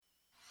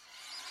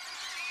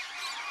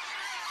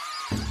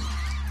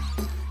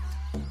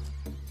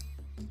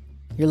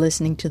You're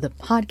listening to the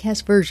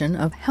podcast version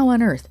of How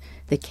on Earth,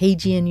 the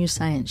KGNU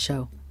Science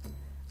Show.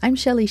 I'm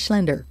Shelley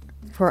Schlender.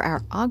 For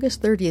our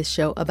August 30th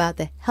show about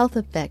the health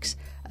effects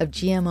of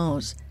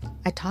GMOs,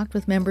 I talked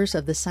with members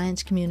of the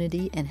science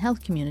community and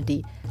health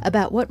community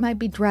about what might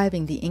be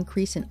driving the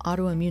increase in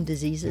autoimmune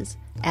diseases,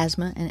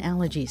 asthma, and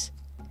allergies.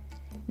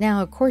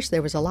 Now, of course,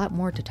 there was a lot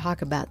more to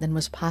talk about than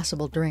was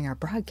possible during our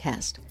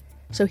broadcast.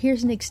 So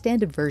here's an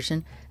extended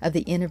version of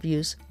the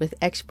interviews with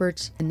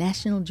experts at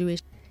National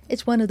Jewish.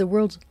 It's one of the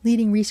world's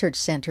leading research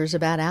centers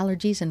about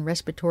allergies and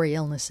respiratory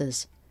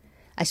illnesses.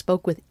 I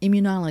spoke with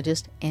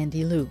immunologist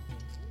Andy Liu.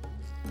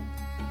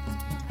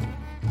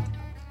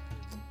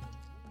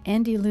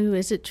 Andy Liu,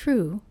 is it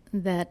true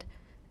that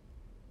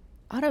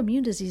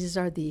autoimmune diseases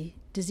are the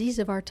disease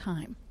of our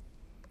time?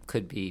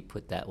 Could be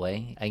put that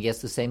way. I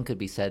guess the same could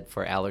be said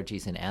for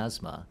allergies and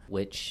asthma,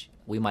 which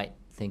we might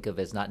think of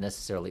as not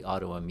necessarily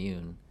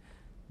autoimmune,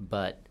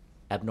 but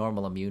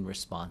abnormal immune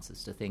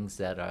responses to things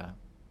that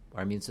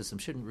our immune system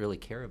shouldn't really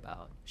care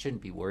about,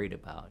 shouldn't be worried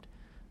about.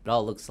 It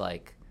all looks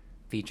like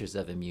features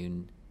of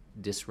immune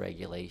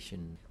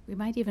dysregulation. We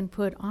might even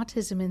put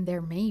autism in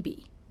there,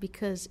 maybe,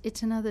 because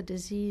it's another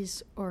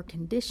disease or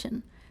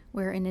condition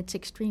where in its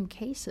extreme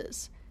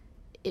cases,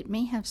 it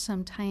may have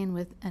some tie-in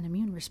with an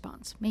immune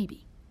response,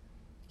 maybe.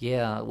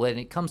 Yeah, when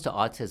it comes to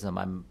autism,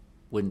 I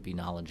wouldn't be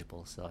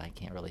knowledgeable, so I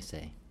can't really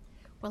say.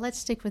 Well, let's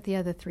stick with the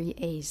other three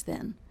A's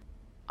then.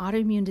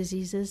 Autoimmune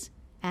diseases,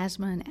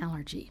 asthma, and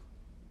allergy.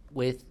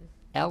 With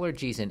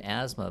allergies and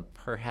asthma,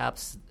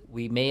 perhaps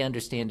we may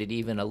understand it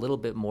even a little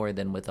bit more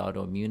than with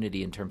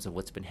autoimmunity in terms of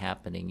what's been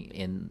happening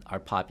in our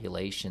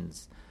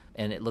populations.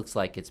 And it looks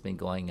like it's been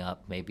going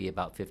up maybe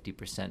about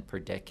 50% per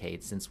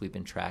decade since we've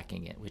been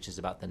tracking it, which is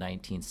about the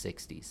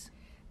 1960s.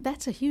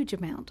 That's a huge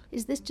amount.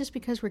 Is this just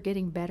because we're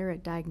getting better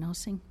at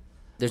diagnosing?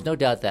 There's no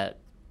doubt that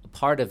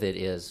part of it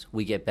is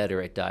we get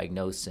better at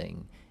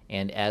diagnosing.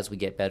 And as we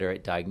get better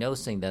at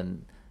diagnosing,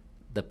 then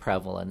the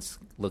prevalence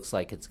looks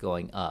like it's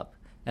going up.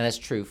 And that's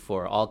true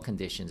for all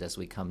conditions as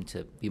we come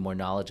to be more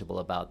knowledgeable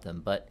about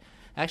them. But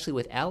actually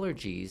with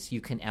allergies, you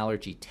can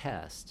allergy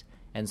test.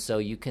 And so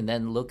you can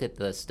then look at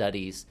the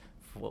studies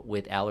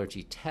with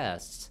allergy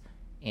tests,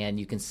 and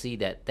you can see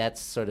that that's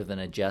sort of an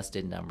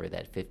adjusted number,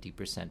 that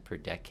 50% per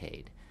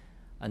decade.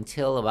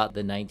 Until about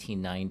the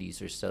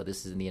 1990s or so,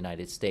 this is in the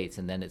United States,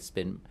 and then it's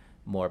been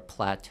more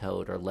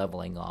plateaued or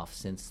leveling off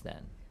since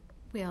then.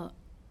 Well,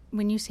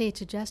 when you say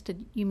it's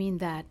adjusted, you mean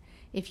that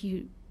if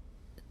you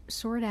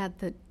sort out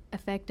the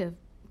effect of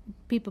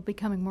people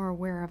becoming more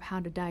aware of how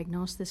to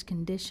diagnose this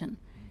condition,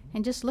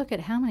 and just look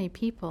at how many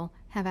people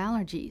have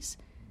allergies,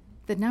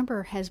 the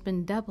number has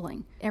been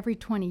doubling every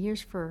 20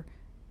 years for...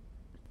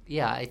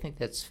 Yeah, I think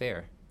that's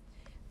fair.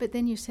 But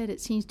then you said it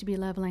seems to be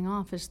leveling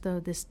off, as though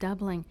this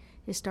doubling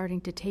is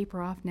starting to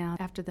taper off now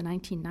after the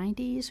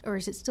 1990s, or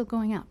is it still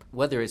going up?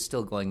 Whether it's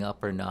still going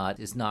up or not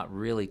is not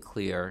really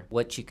clear.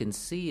 What you can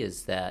see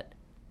is that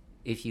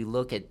if you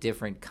look at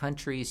different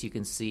countries, you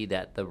can see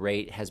that the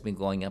rate has been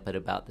going up at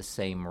about the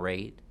same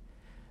rate,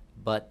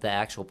 but the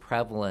actual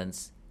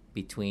prevalence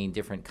between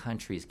different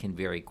countries can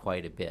vary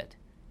quite a bit.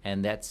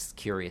 And that's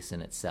curious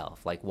in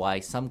itself, like why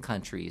some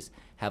countries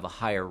have a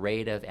higher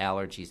rate of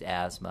allergies,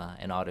 asthma,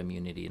 and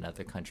autoimmunity, and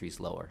other countries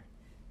lower.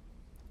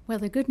 Well,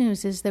 the good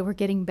news is that we're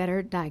getting better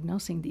at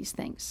diagnosing these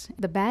things.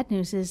 The bad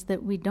news is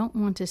that we don't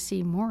want to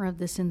see more of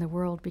this in the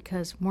world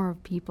because more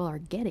people are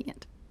getting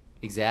it.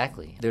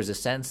 Exactly. There's a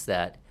sense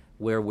that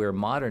where we're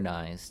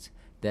modernized,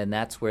 then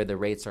that's where the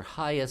rates are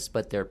highest,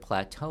 but they're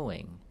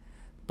plateauing.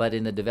 But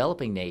in the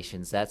developing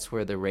nations, that's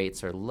where the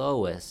rates are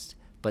lowest,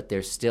 but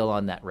they're still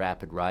on that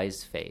rapid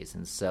rise phase.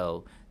 And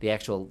so the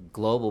actual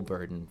global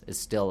burden is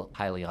still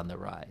highly on the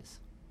rise.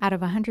 Out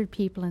of 100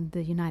 people in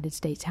the United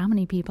States, how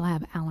many people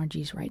have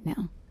allergies right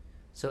now?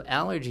 So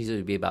allergies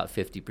would be about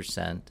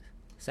 50%.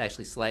 It's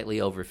actually slightly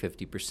over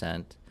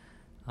 50%.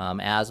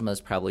 Asthma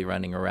is probably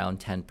running around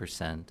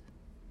 10%.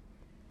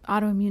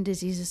 Autoimmune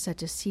diseases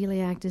such as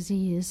celiac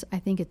disease, I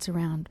think it's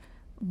around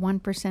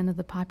 1% of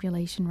the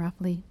population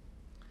roughly.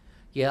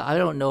 Yeah, I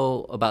don't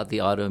know about the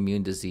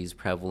autoimmune disease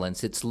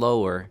prevalence. It's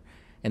lower,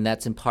 and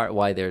that's in part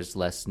why there's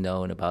less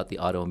known about the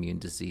autoimmune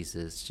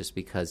diseases, just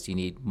because you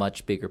need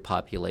much bigger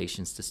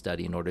populations to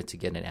study in order to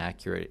get an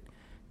accurate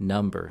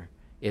number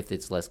if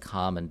it's less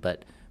common.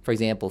 But, for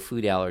example,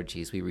 food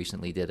allergies, we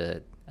recently did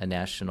a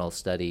national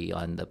study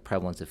on the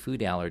prevalence of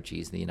food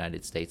allergies in the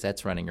United States.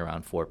 That's running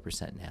around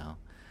 4% now.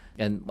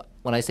 And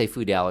when I say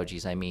food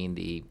allergies, I mean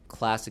the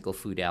classical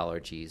food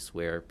allergies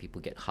where people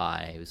get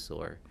hives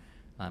or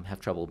have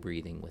trouble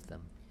breathing with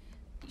them.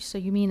 So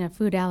you mean a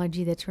food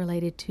allergy that's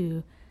related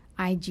to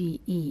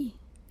IgE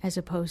as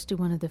opposed to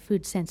one of the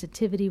food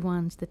sensitivity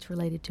ones that's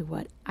related to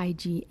what,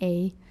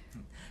 IgA?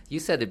 You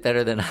said it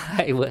better than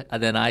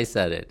I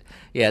said it.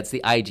 Yeah, it's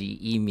the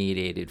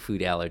IgE-mediated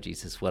food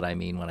allergies is what I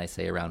mean when I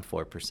say around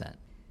 4%.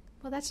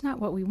 Well, that's not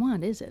what we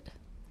want, is it?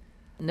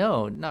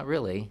 No, not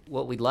really.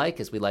 What we'd like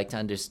is we'd like to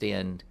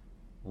understand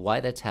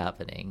why that's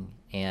happening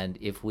and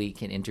if we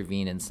can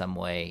intervene in some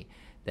way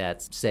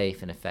that's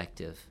safe and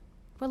effective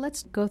Well,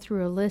 let's go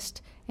through a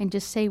list and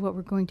just say what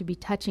we're going to be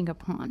touching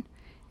upon,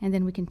 and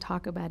then we can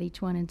talk about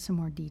each one in some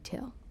more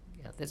detail.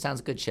 Yeah, that sounds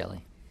good,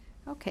 Shelley.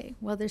 Okay,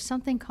 well, there's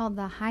something called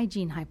the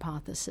hygiene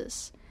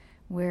hypothesis,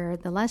 where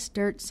the less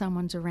dirt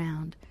someone's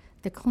around,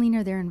 the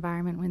cleaner their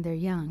environment when they're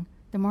young,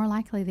 the more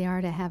likely they are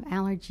to have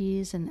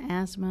allergies and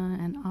asthma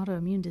and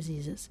autoimmune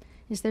diseases.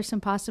 Is there some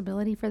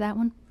possibility for that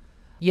one?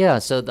 Yeah,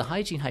 so the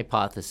hygiene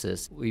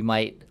hypothesis, we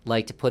might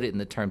like to put it in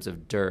the terms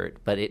of dirt,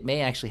 but it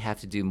may actually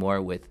have to do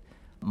more with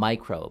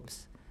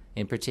microbes,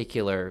 in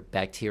particular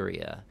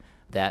bacteria,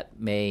 that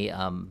may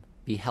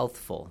be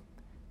healthful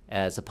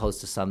as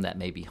opposed to some that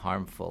may be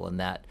harmful, and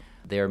that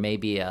there may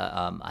be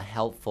a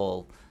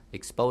helpful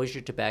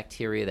exposure to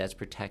bacteria that's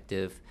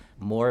protective,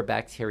 more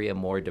bacteria,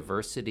 more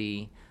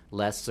diversity,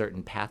 less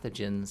certain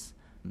pathogens.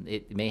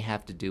 It may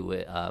have to do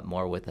with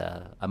more with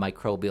a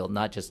microbial,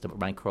 not just a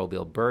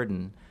microbial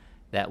burden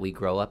that we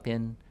grow up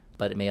in,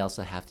 but it may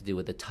also have to do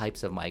with the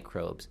types of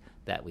microbes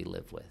that we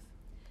live with.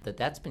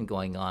 That's been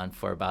going on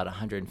for about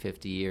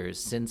 150 years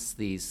since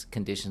these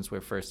conditions were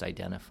first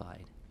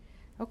identified.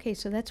 Okay,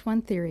 so that's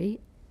one theory.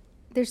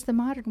 There's the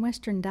modern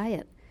Western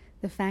diet,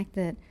 the fact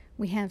that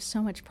we have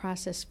so much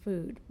processed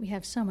food, we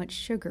have so much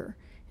sugar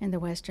in the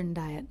Western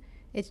diet.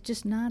 It's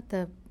just not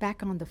the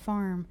back on the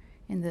farm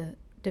in the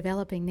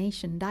developing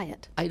nation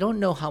diet. I don't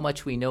know how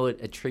much we know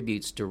it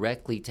attributes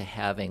directly to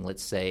having,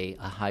 let's say,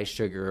 a high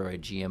sugar or a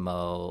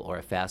GMO or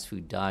a fast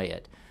food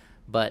diet,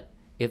 but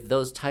if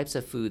those types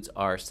of foods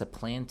are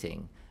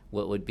supplanting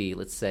what would be,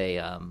 let's say,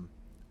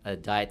 a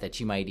diet that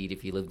you might eat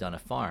if you lived on a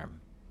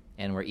farm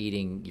and were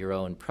eating your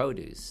own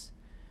produce,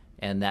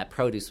 and that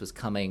produce was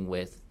coming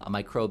with a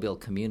microbial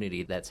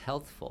community that's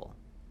healthful,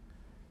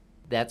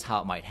 that's how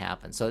it might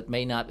happen. So it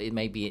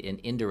may be an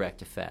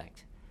indirect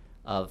effect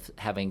of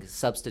having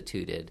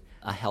substituted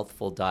a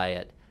healthful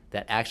diet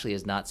that actually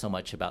is not so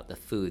much about the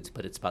foods,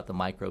 but it's about the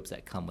microbes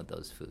that come with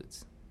those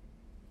foods.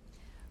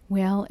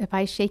 Well, if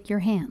I shake your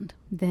hand,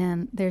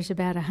 then there's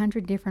about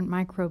 100 different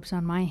microbes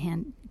on my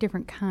hand,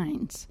 different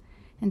kinds.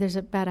 And there's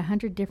about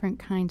 100 different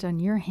kinds on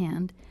your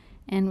hand.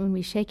 And when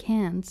we shake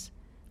hands,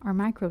 our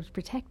microbes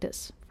protect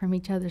us from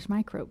each other's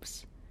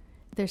microbes.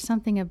 There's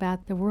something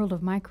about the world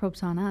of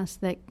microbes on us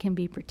that can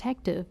be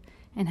protective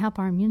and help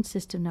our immune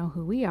system know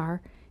who we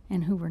are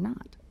and who we're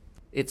not.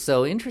 It's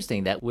so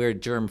interesting that we're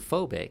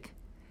germ-phobic,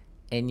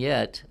 and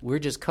yet we're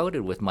just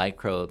coated with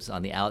microbes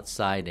on the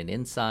outside and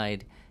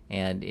inside,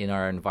 and in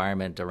our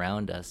environment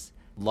around us,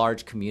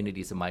 large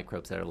communities of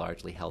microbes that are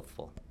largely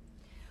healthful.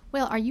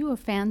 Well, are you a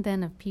fan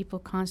then of people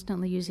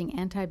constantly using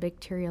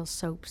antibacterial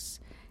soaps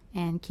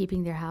and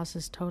keeping their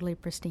houses totally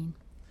pristine?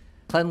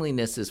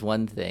 Cleanliness is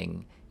one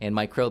thing, and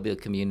microbial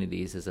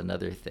communities is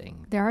another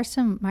thing. There are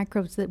some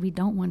microbes that we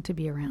don't want to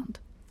be around.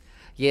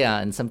 Yeah,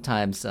 and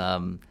sometimes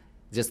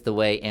just the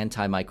way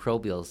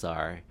antimicrobials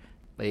are,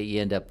 you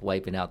end up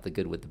wiping out the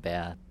good with the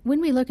bad. When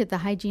we look at the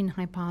hygiene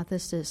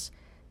hypothesis,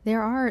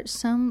 there are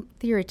some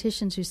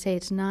theoreticians who say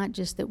it's not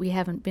just that we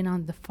haven't been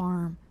on the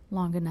farm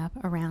long enough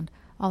around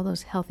all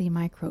those healthy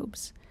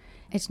microbes.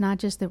 It's not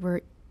just that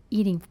we're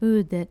eating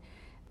food that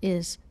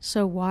is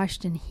so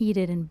washed and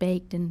heated and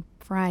baked and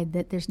fried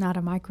that there's not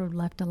a microbe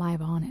left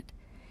alive on it.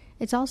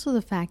 It's also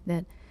the fact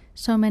that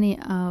so many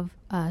of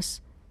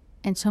us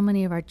and so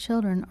many of our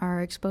children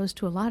are exposed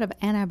to a lot of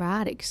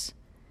antibiotics.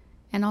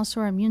 And also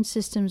our immune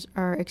systems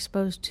are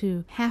exposed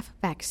to half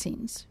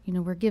vaccines.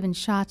 We're given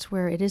shots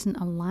where it isn't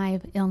a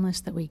live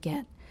illness that we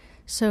get.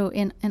 So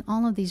in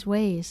all of these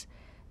ways,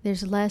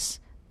 there's less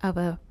of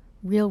a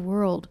real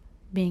world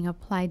being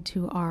applied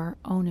to our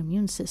own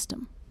immune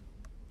system.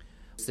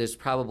 There's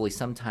probably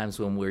some times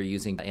when we're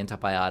using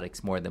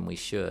antibiotics more than we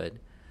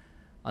should.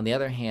 On the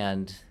other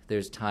hand,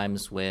 there's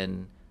times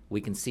when we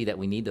can see that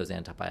we need those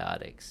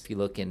antibiotics. If you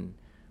look in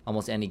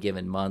almost any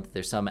given month,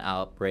 there's some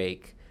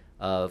outbreak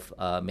of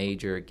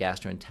major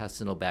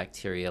gastrointestinal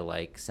bacteria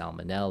like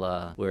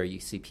salmonella, where you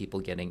see people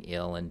getting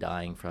ill and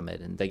dying from it.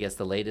 And I guess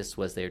the latest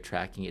was they're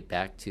tracking it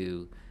back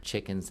to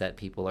chickens that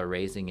people are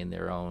raising in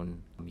their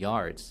own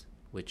yards,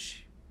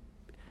 which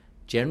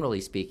generally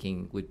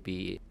speaking would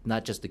be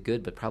not just a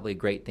good, but probably a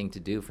great thing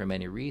to do for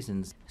many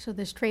reasons. So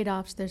there's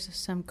trade-offs. There's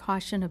some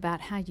caution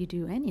about how you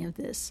do any of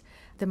this.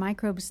 The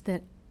microbes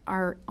that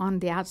are on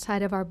the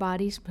outside of our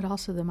bodies, but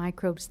also the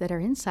microbes that are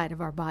inside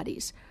of our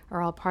bodies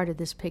are all part of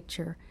this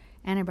picture.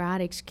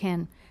 Antibiotics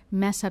can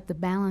mess up the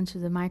balance of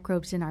the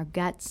microbes in our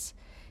guts,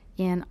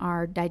 in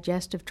our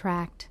digestive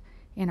tract,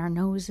 in our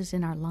noses,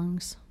 in our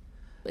lungs.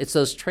 It's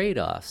those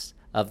trade-offs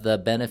of the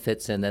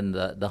benefits and then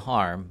the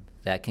harm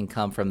that can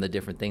come from the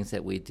different things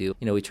that we do.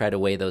 We try to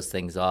weigh those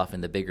things off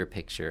in the bigger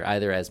picture,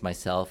 either as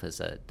myself as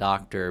a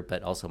doctor,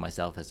 but also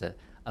myself as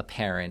a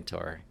parent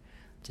or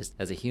just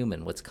as a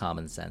human. What's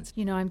common sense?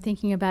 I'm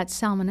thinking about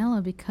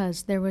salmonella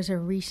because there was a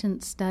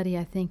recent study,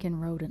 I think,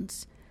 in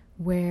rodents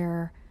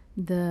where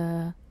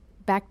the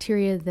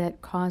bacteria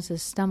that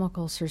causes stomach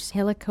ulcers,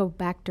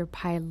 Helicobacter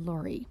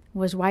pylori,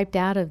 was wiped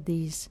out of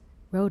these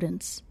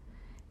rodents.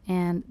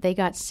 And they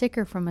got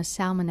sicker from a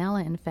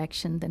salmonella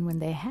infection than when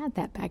they had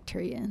that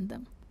bacteria in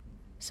them.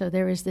 So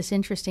there is this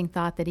interesting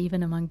thought that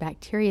even among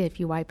bacteria, if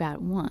you wipe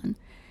out one,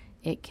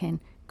 it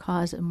can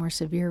cause a more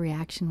severe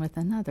reaction with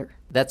another.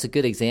 That's a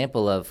good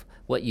example of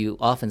what you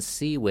often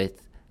see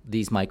with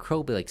these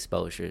microbial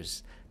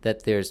exposures,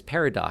 that there's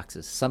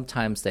paradoxes.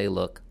 Sometimes they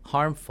look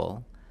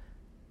harmful.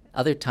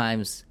 Other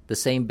times, the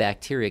same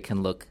bacteria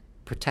can look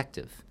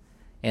protective.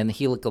 And the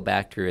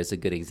Helicobacter is a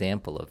good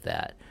example of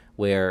that,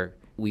 where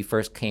we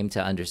first came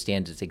to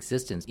understand its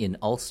existence in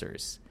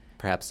ulcers,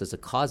 perhaps as a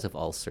cause of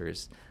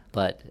ulcers,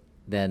 but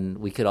then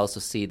we could also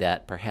see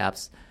that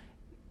perhaps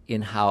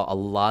in how a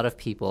lot of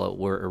people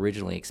were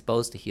originally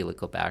exposed to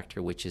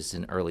Helicobacter, which is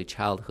in early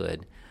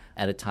childhood,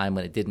 at a time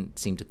when it didn't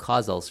seem to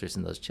cause ulcers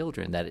in those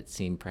children, that it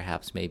seemed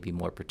perhaps maybe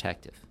more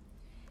protective.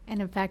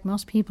 And in fact,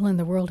 most people in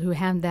the world who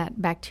have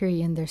that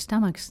bacteria in their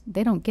stomachs,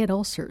 they don't get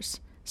ulcers.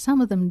 Some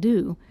of them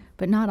do,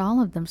 but not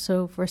all of them.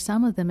 So for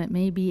some of them, it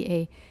may be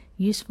a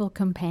useful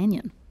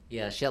companion.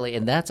 Yeah, Shelley,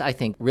 and that's, I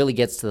think, really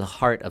gets to the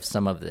heart of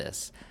some of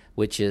this,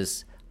 which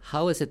is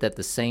how is it that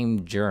the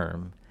same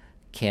germ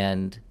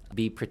can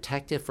be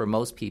protective for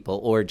most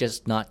people or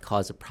just not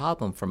cause a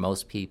problem for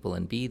most people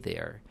and be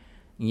there,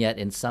 and yet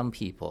in some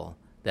people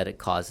that it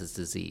causes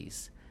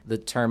disease? The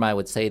term I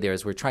would say there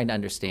is we're trying to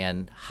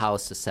understand how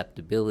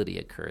susceptibility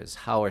occurs.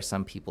 How are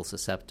some people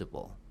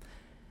susceptible?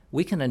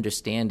 We can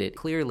understand it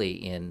clearly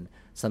in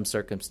some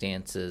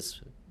circumstances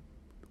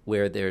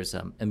where there's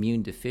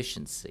immune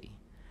deficiency.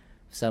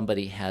 If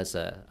somebody has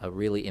a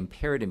really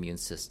impaired immune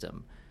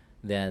system,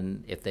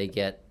 then if they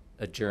get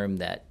a germ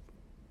that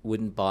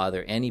wouldn't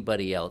bother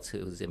anybody else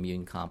who's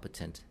immune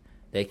competent,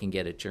 they can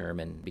get a germ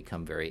and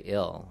become very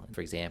ill. For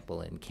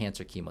example, in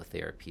cancer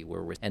chemotherapy,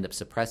 where we end up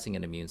suppressing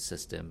an immune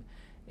system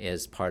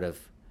as part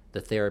of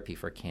the therapy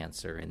for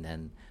cancer, and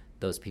then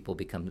those people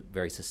become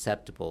very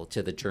susceptible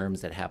to the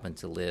germs that happen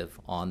to live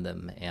on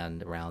them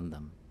and around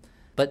them.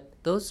 But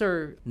those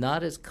are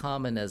not as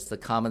common as the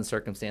common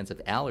circumstance of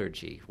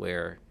allergy,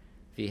 where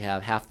if you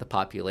have half the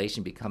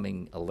population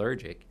becoming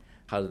allergic,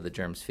 how do the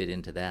germs fit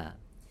into that?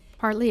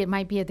 Partly it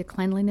might be the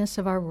cleanliness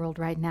of our world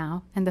right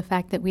now, and the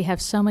fact that we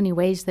have so many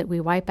ways that we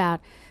wipe out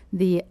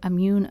the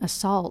immune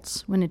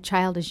assaults when a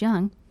child is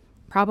young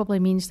probably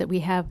means that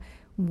we have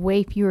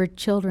way fewer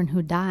children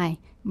who die,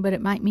 but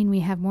it might mean we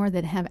have more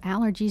that have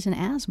allergies and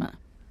asthma.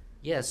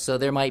 Yes, so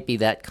there might be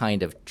that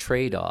kind of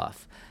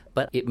trade-off,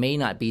 but it may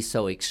not be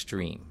so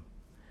extreme.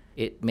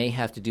 It may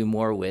have to do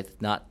more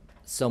with not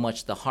so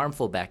much the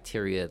harmful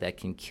bacteria that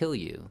can kill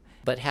you,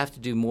 but have to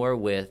do more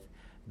with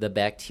the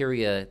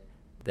bacteria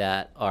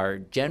that are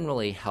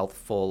generally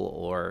healthful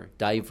or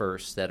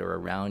diverse that are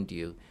around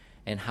you,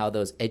 and how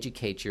those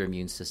educate your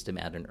immune system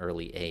at an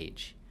early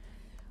age.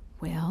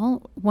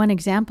 Well, one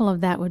example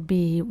of that would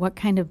be, what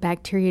kind of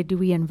bacteria do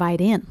we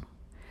invite in?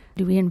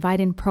 Do we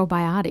invite in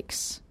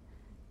probiotics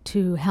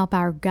to help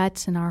our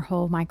guts and our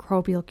whole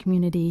microbial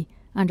community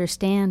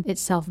understand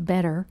itself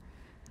better?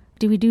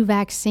 Do we do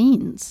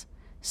vaccines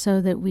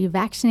so that we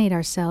vaccinate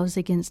ourselves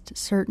against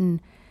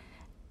certain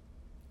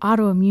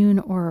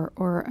autoimmune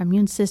or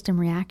immune system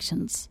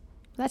reactions?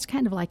 That's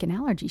kind of like an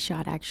allergy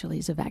shot, actually,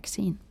 is a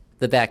vaccine.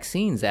 The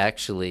vaccines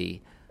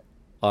actually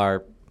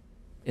are,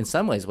 in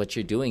some ways, what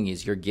you're doing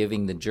is you're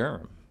giving the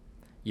germ.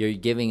 You're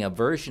giving a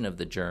version of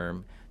the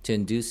germ to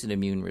induce an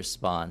immune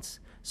response,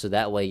 so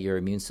that way your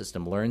immune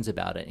system learns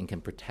about it and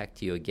can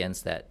protect you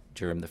against that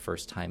germ the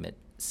first time it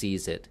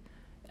sees it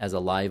as a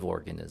live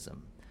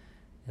organism.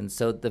 And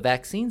so the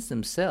vaccines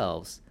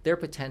themselves, their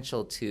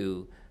potential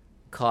to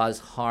cause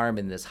harm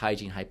in this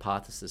hygiene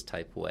hypothesis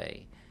type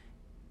way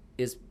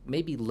is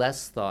maybe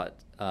less thought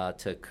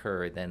to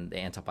occur than the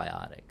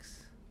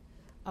antibiotics.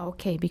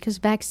 Okay, because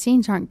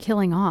vaccines aren't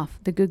killing off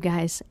the good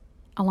guys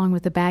along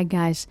with the bad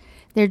guys.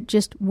 They're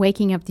just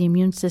waking up the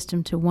immune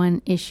system to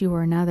one issue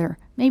or another.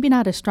 Maybe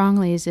not as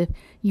strongly as if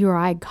you or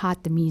I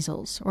caught the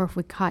measles or if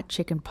we caught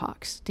chicken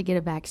pox to get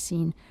a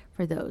vaccine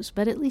for those.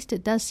 But at least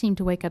it does seem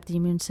to wake up the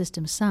immune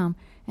system some,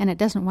 and it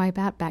doesn't wipe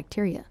out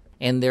bacteria.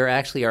 And there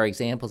actually are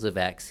examples of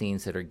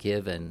vaccines that are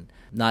given,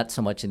 not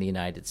so much in the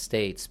United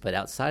States, but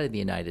outside of the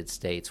United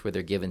States, where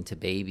they're given to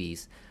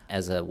babies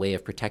as a way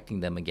of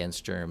protecting them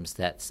against germs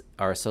that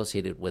are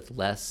associated with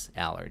less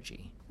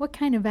allergy. What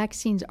kind of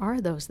vaccines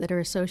are those that are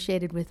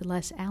associated with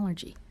less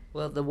allergy?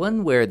 Well, the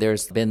one where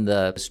there's been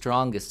the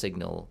strongest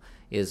signal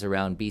is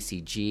around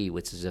BCG,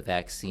 which is a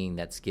vaccine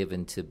that's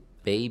given to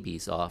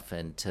babies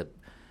often to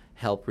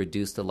help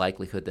reduce the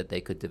likelihood that they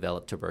could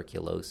develop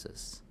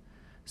tuberculosis.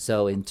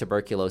 So in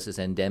tuberculosis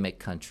endemic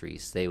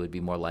countries, they would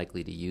be more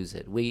likely to use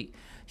it.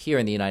 Here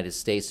in the United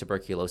States,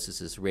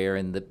 tuberculosis is rare,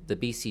 and the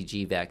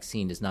BCG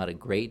vaccine is not a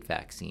great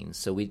vaccine,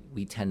 so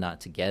we tend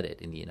not to get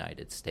it in the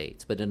United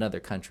States. But in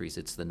other countries,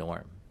 it's the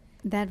norm.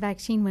 That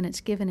vaccine, when it's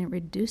given, it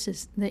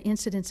reduces the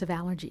incidence of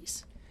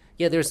allergies.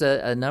 Yeah, there's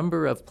a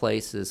number of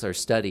places or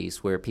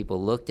studies where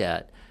people looked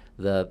at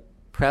the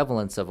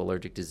prevalence of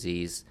allergic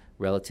disease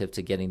relative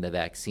to getting the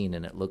vaccine,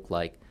 and it looked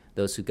like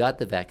those who got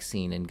the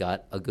vaccine and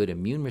got a good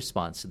immune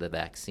response to the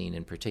vaccine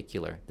in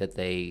particular, that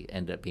they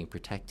ended up being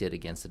protected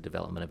against the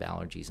development of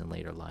allergies in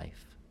later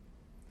life.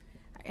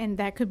 And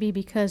that could be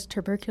because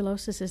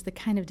tuberculosis is the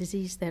kind of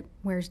disease that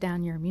wears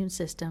down your immune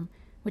system,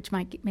 which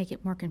might make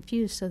it more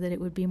confused so that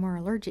it would be more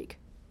allergic.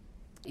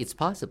 It's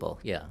possible,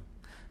 yeah.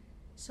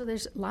 So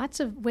there's lots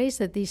of ways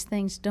that these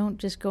things don't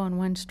just go in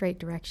one straight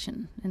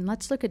direction. And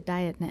let's look at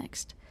diet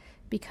next,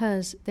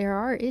 because there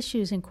are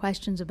issues and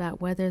questions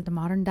about whether the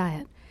modern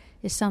diet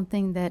is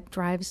something that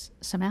drives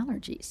some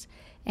allergies.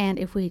 And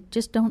if we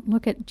just don't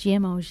look at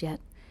GMOs yet,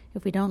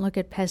 if we don't look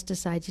at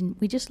pesticides, and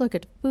we just look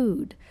at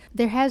food,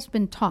 there has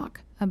been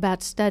talk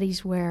about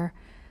studies where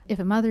if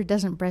a mother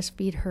doesn't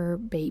breastfeed her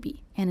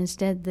baby and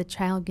instead the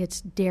child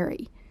gets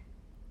dairy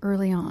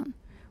early on,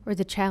 or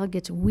the child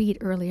gets wheat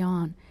early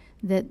on,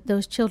 that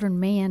those children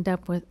may end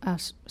up with a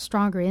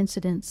stronger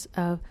incidence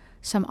of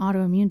some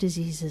autoimmune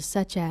diseases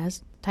such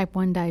as type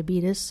 1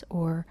 diabetes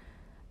or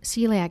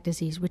celiac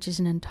disease, which is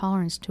an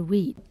intolerance to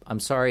wheat.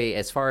 I'm sorry,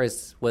 as far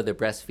as whether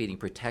breastfeeding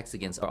protects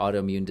against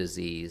autoimmune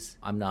disease,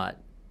 I'm not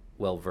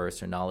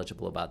well-versed or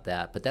knowledgeable about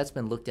that, but that's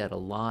been looked at a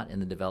lot in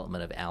the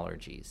development of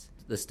allergies.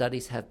 The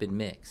studies have been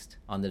mixed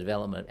on the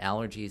development of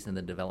allergies and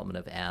the development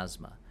of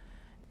asthma.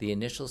 The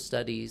initial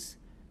studies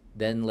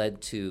then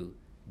led to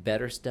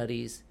better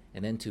studies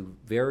and then to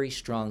very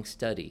strong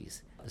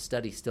studies. The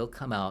studies still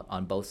come out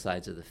on both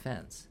sides of the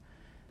fence.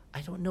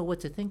 I don't know what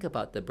to think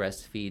about the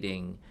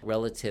breastfeeding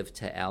relative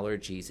to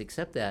allergies,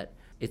 except that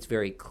it's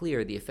very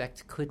clear the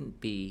effect couldn't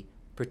be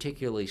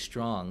particularly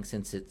strong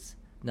since it's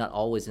not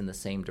always in the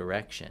same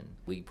direction.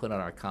 We put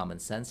on our common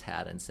sense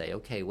hat and say,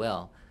 okay,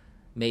 well,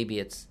 maybe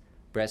it's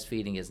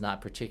breastfeeding is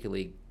not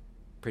particularly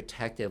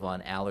protective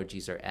on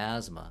allergies or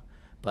asthma,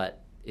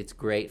 but it's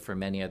great for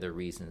many other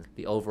reasons.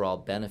 The overall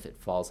benefit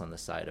falls on the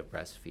side of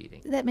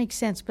breastfeeding. That makes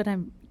sense, but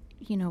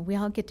we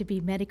all get to be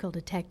medical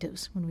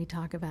detectives when we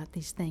talk about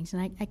these things.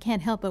 And I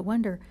can't help but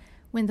wonder,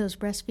 when those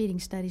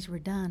breastfeeding studies were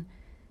done,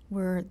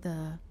 were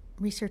the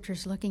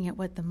researchers looking at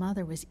what the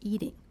mother was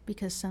eating?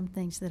 Because some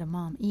things that a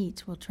mom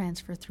eats will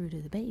transfer through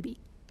to the baby.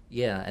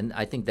 Yeah, and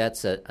I think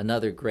that's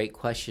another great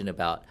question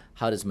about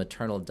how does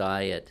maternal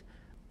diet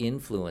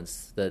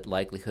influence the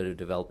likelihood of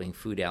developing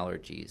food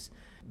allergies.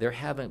 There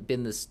haven't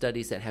been the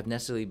studies that have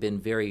necessarily been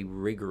very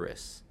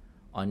rigorous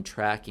on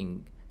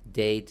tracking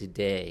day to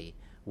day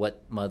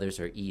what mothers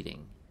are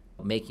eating,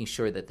 making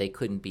sure that they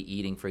couldn't be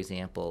eating, for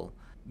example,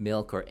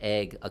 milk or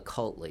egg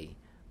occultly,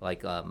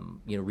 like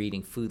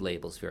reading food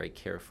labels very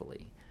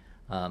carefully.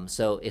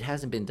 So it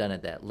hasn't been done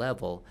at that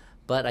level,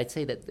 but I'd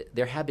say that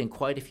there have been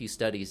quite a few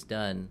studies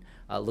done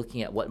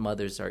looking at what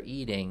mothers are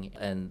eating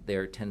and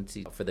their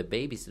tendency for the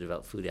babies to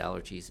develop food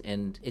allergies,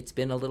 and it's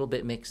been a little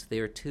bit mixed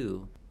there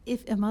too.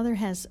 If a mother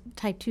has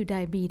type 2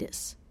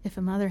 diabetes, if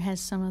a mother has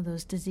some of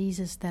those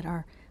diseases that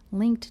are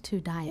linked to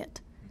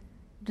diet,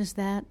 does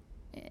that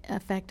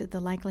affect the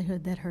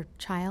likelihood that her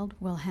child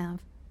will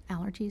have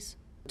allergies?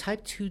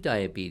 Type 2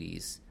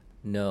 diabetes,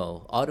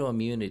 no.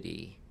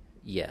 Autoimmunity,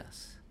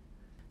 yes.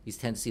 You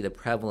tend to see the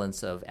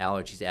prevalence of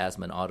allergies,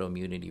 asthma, and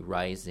autoimmunity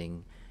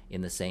rising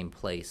in the same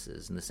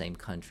places, in the same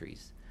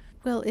countries.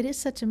 Well, it is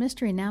such a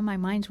mystery. Now my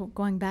mind's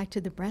going back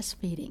to the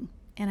breastfeeding,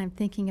 and I'm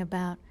thinking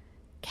about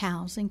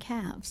cows and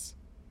calves.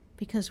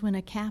 Because when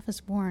a calf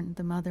is born,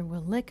 the mother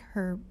will lick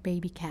her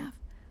baby calf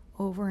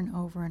over and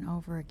over and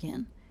over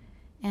again.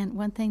 And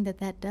one thing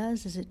that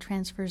does is it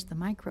transfers the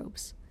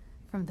microbes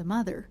from the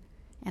mother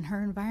and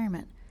her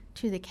environment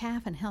to the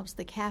calf and helps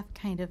the calf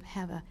kind of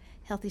have a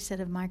healthy set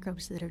of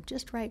microbes that are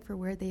just right for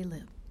where they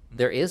live.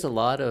 There is a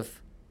lot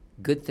of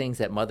good things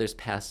that mothers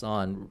pass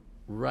on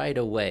right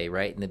away,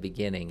 right in the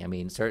beginning. I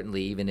mean,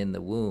 certainly even in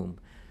the womb.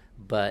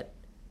 But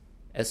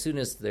as soon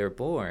as they're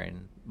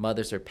born,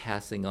 mothers are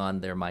passing on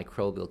their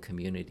microbial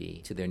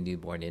community to their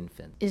newborn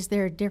infant. Is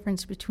there a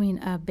difference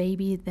between a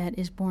baby that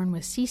is born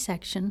with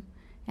C-section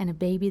and a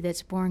baby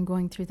that's born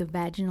going through the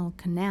vaginal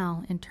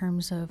canal in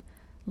terms of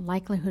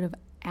likelihood of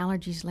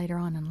allergies later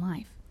on in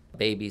life?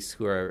 Babies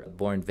who are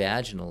born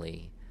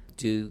vaginally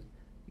do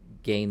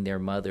gain their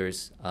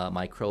mother's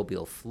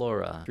microbial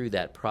flora through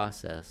that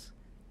process.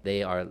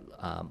 They are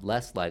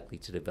less likely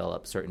to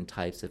develop certain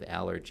types of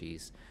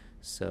allergies.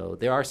 So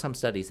there are some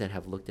studies that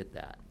have looked at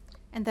that.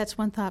 And that's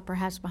one thought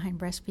perhaps behind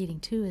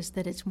breastfeeding too, is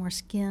that it's more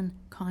skin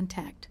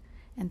contact,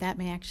 and that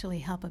may actually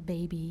help a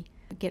baby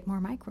get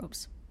more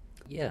microbes.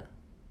 Yeah.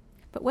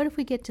 But what if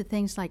we get to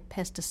things like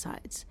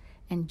pesticides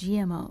and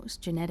GMOs,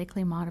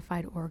 genetically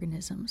modified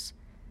organisms?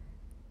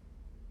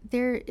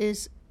 There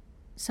is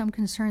some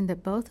concern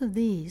that both of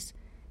these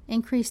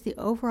increase the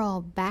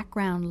overall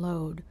background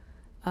load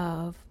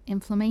of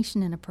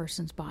inflammation in a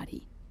person's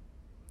body.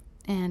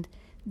 And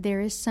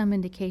there is some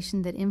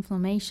indication that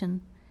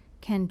inflammation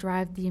can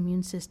drive the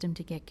immune system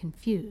to get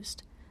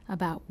confused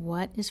about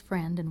what is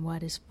friend and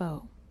what is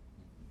foe.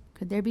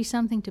 Could there be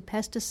something to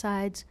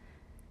pesticides,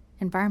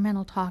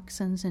 environmental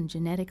toxins, and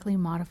genetically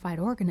modified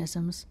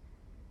organisms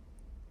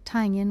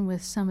tying in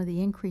with some of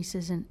the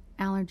increases in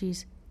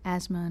allergies,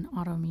 asthma, and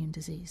autoimmune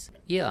disease?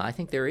 Yeah, I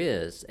think there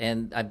is.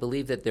 And I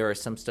believe that there are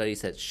some studies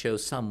that show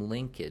some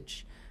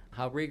linkage.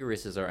 How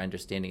rigorous is our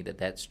understanding that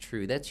that's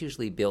true? That's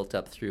usually built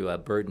up through a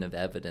burden of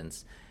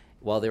evidence.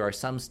 While there are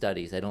some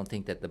studies, I don't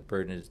think that the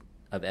burden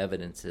of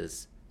evidence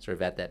is sort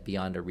of at that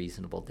beyond a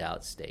reasonable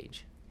doubt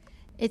stage.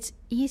 It's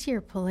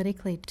easier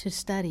politically to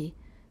study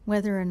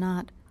whether or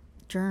not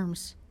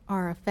germs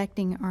are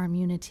affecting our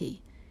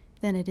immunity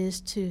than it is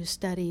to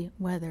study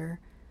whether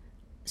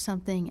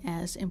something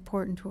as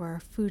important to our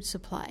food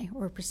supply,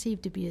 or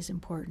perceived to be as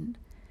important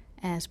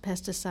as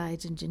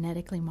pesticides and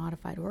genetically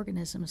modified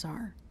organisms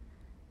are.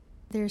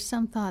 There's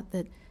some thought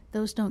that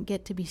those don't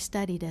get to be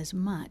studied as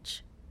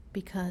much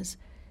because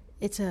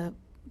it's a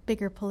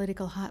bigger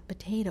political hot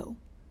potato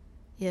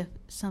if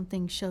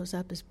something shows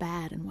up as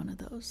bad in one of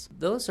those.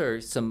 Those are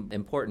some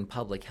important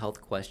public health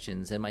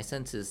questions, and my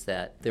sense is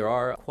that there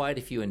are quite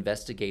a few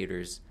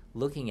investigators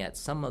looking at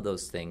some of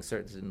those things,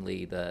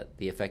 certainly the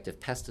effect of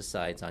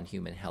pesticides on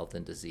human health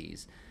and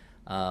disease.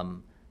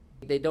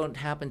 They don't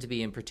happen to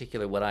be in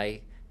particular what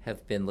I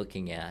have been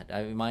looking at.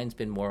 Mine's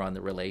been more on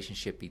the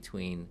relationship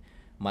between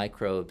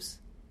microbes,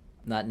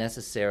 not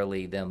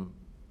necessarily them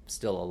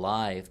still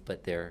alive,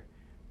 but their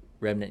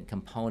remnant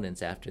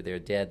components after they're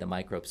dead. The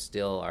microbes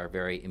still are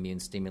very immune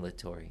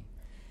stimulatory.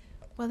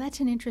 Well, that's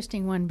an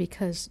interesting one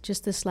because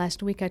just this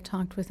last week I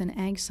talked with an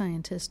ag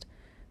scientist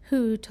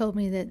who told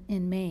me that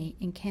in May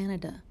in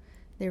Canada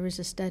there was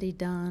a study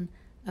done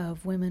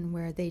of women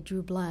where they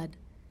drew blood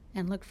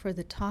and looked for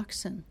the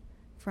toxin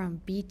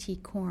from Bt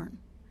corn,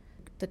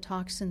 the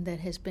toxin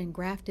that has been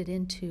grafted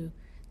into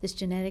this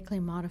genetically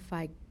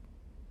modified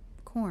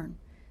corn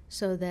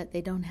so that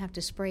they don't have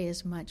to spray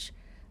as much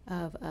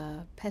of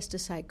a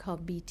pesticide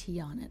called Bt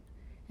on it,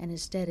 and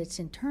instead it's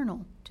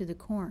internal to the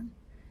corn.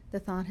 The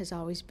thought has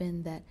always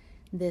been that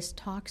this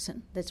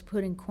toxin that's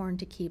put in corn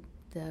to keep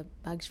the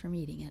bugs from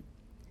eating it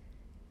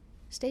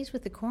stays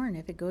with the corn.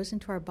 If it goes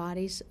into our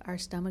bodies, our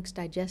stomachs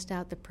digest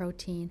out the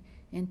protein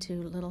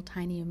into little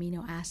tiny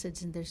amino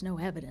acids, and there's no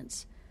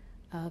evidence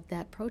of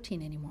that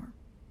protein anymore.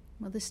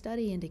 Well, the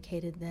study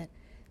indicated that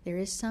there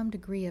is some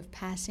degree of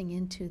passing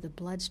into the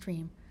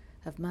bloodstream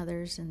of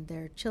mothers and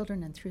their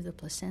children and through the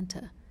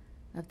placenta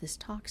of this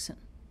toxin.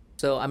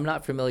 So I'm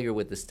not familiar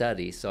with the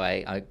study, so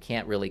I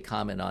can't really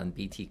comment on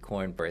Bt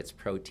corn for its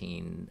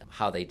protein,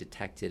 how they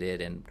detected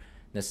it, and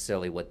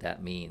necessarily what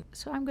that means.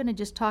 So I'm going to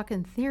just talk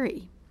in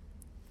theory.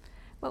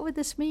 What would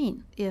this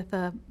mean if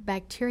a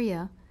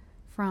bacteria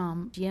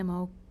from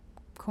GMO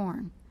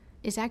corn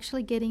is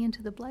actually getting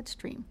into the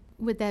bloodstream?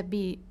 Would that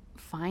be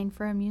fine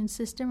for our immune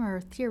system, or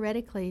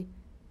theoretically,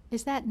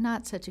 is that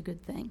not such a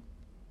good thing?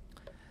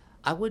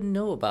 I wouldn't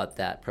know about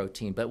that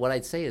protein, but what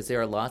I'd say is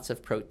there are lots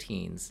of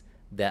proteins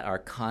that are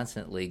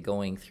constantly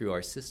going through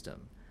our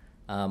system,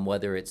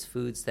 whether it's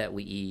foods that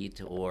we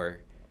eat or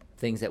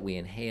things that we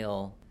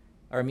inhale.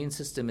 Our immune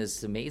system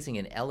is amazing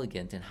and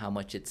elegant in how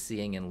much it's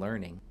seeing and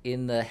learning.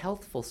 In the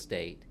healthful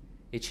state,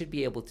 it should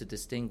be able to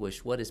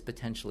distinguish what is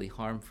potentially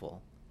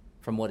harmful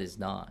from what is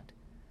not.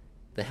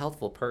 The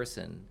healthful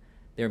person,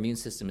 their immune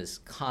system is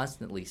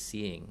constantly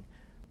seeing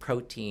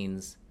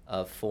proteins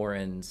of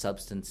foreign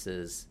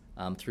substances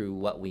through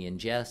what we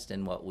ingest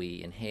and what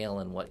we inhale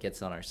and what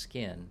gets on our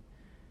skin.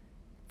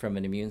 From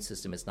an immune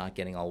system, it's not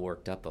getting all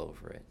worked up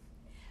over it.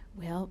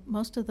 Well,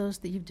 most of those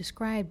that you've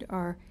described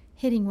are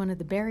hitting one of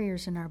the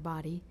barriers in our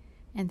body,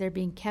 and they're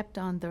being kept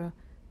on the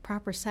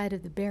proper side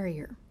of the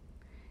barrier.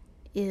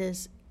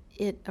 Is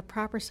it a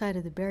proper side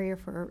of the barrier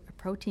for a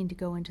protein to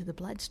go into the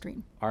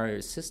bloodstream?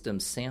 Our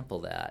systems sample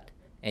that,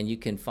 and you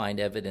can find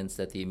evidence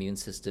that the immune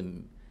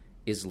system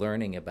is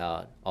learning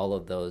about all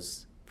of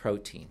those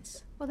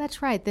proteins. Well,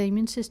 that's right. The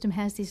immune system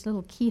has these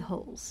little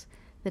keyholes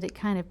that it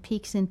kind of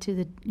peeks into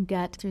the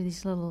gut through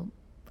these little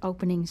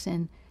openings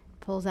and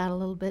pulls out a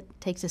little bit,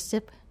 takes a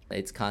sip.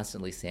 It's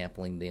constantly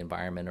sampling the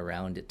environment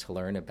around it to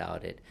learn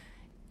about it.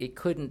 It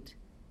couldn't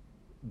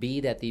be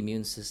that the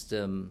immune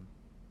system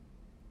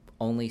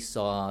only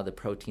saw the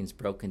proteins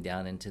broken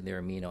down into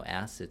their amino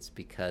acids,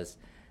 because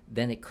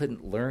then it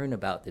couldn't learn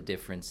about the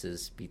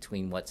differences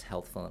between what's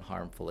healthful and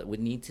harmful. It would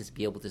need to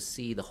be able to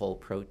see the whole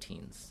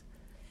proteins.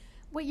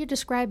 What you're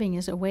describing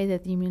is a way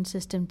that the immune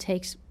system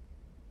takes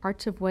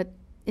parts of what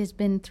has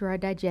been through our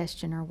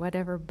digestion or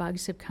whatever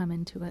bugs have come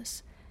into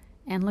us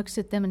and looks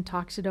at them and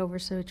talks it over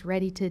so it's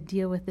ready to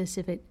deal with this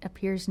if it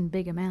appears in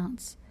big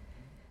amounts.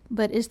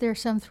 But is there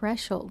some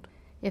threshold?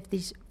 If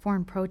these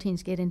foreign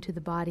proteins get into the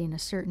body in a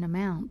certain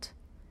amount,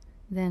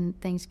 then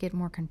things get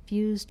more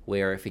confused.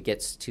 Where if it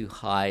gets too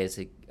high, is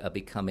it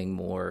becoming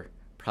more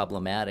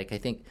problematic? I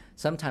think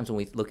sometimes when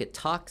we look at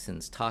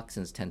toxins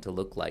tend to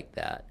look like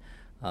that,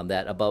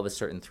 that above a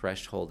certain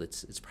threshold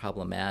it's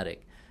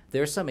problematic.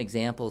 There are some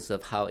examples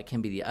of how it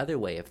can be the other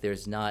way. If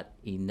there's not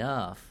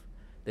enough,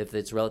 if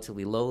it's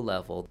relatively low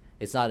level,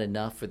 it's not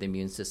enough for the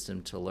immune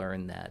system to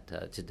learn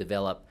that, to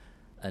develop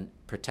a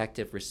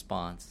protective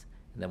response,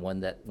 and then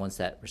once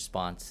that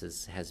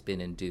response has been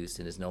induced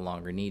and is no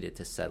longer needed,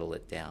 to settle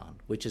it down,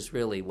 which is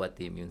really what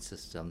the immune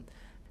system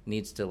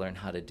needs to learn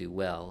how to do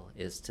well,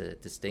 is to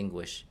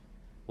distinguish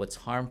what's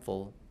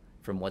harmful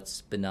from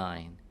what's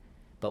benign,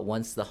 but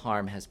once the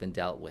harm has been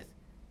dealt with,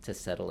 to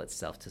settle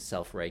itself, to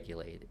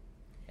self-regulate,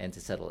 and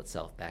to settle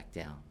itself back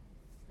down.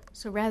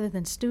 So rather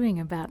than stewing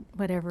about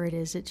whatever it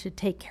is, it should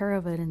take care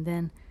of it and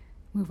then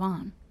move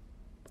on.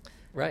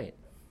 Right.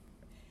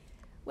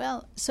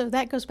 Well, so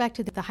that goes back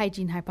to the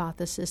hygiene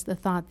hypothesis, the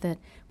thought that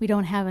we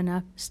don't have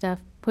enough stuff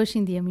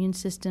pushing the immune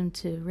system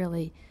to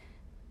really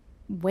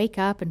wake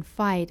up and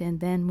fight and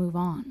then move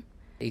on.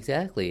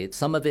 Exactly.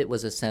 Some of it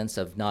was a sense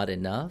of not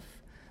enough,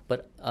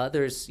 but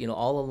others,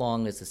 all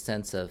along is a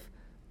sense of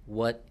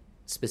what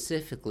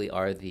specifically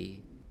are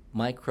the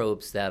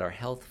microbes that are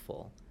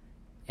healthful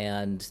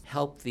and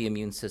help the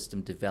immune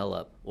system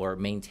develop or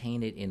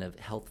maintain it in a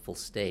healthful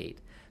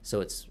state.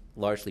 So it's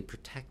largely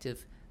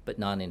protective but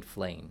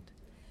non-inflamed.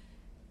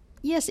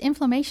 Yes,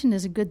 inflammation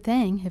is a good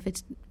thing if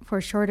it's for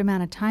a short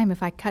amount of time.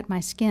 If I cut my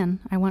skin,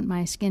 I want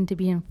my skin to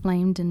be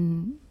inflamed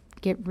and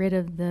get rid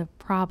of the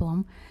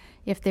problem.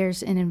 If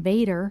there's an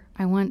invader,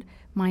 I want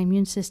my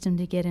immune system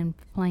to get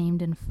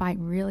inflamed and fight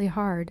really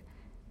hard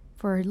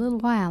for a little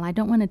while. I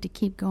don't want it to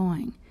keep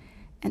going.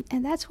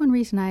 And that's one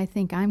reason I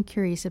think I'm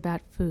curious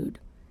about food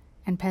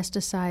and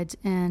pesticides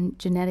and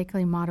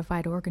genetically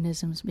modified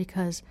organisms,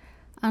 because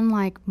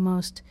unlike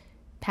most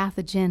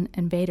pathogen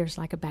invaders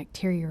like a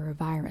bacteria or a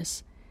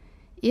virus,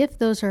 if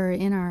those are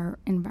in our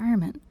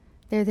environment,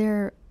 they're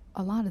there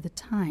a lot of the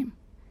time.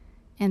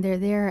 And they're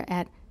there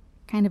at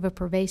kind of a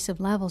pervasive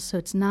level, so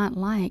it's not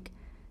like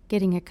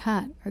getting a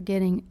cut or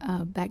getting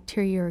a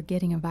bacteria or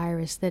getting a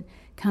virus that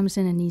comes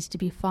in and needs to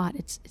be fought.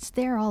 It's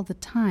there all the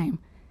time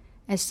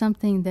as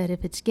something that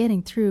if it's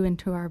getting through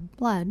into our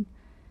blood,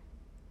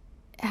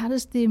 how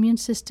does the immune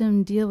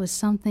system deal with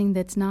something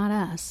that's not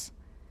us,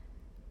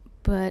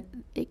 but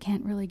it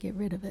can't really get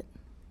rid of it?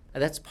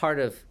 That's part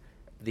of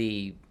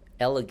the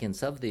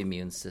elegance of the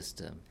immune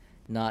system,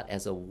 not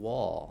as a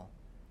wall,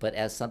 but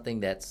as something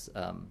that's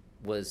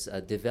was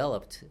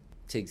developed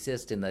to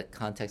exist in the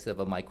context of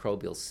a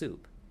microbial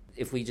soup.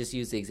 If we just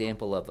use the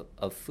example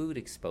of food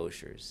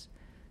exposures,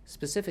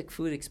 specific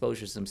food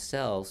exposures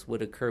themselves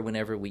would occur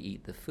whenever we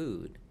eat the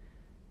food.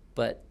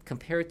 But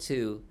compared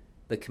to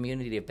the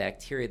community of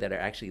bacteria that are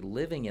actually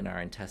living in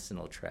our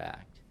intestinal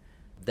tract,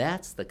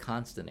 that's the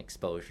constant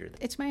exposure.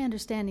 It's my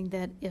understanding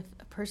that if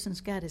a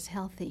person's gut is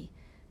healthy,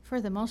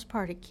 for the most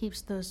part it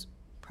keeps those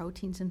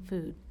proteins in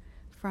food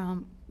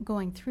from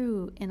going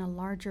through in a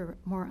larger,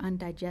 more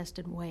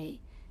undigested way.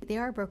 They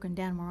are broken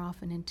down more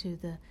often into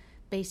the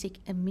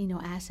basic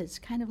amino acids,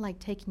 kind of like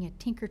taking a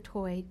Tinker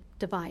Toy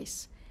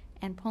device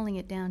and pulling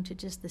it down to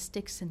just the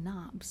sticks and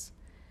knobs.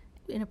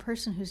 In a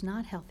person who's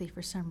not healthy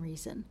for some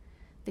reason,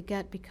 the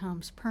gut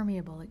becomes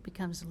permeable, it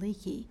becomes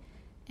leaky,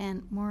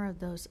 and more of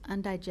those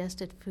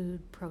undigested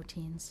food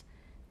proteins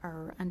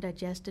or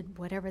undigested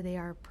whatever they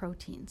are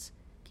proteins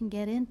can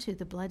get into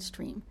the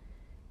bloodstream.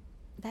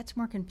 That's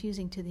more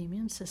confusing to the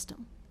immune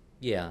system.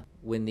 Yeah,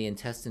 when the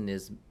intestine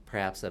is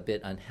perhaps a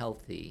bit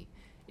unhealthy,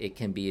 it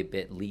can be a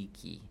bit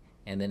leaky.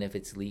 And then if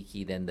it's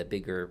leaky, then the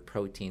bigger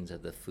proteins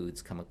of the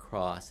foods come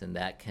across, and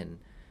that can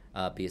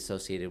be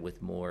associated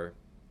with more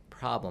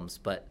problems.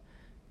 But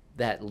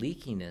that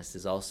leakiness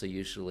is also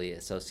usually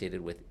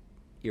associated with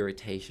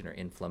irritation or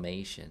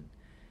inflammation.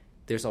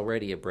 There's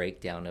already a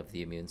breakdown of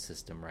the immune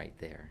system right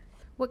there.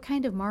 What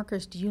kind of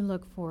markers do you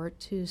look for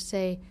to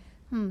say,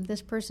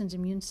 this person's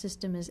immune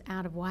system is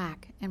out of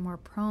whack and more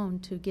prone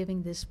to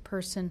giving this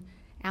person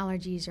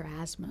allergies or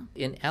asthma?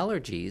 In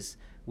allergies,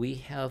 we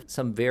have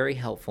some very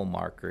helpful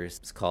markers.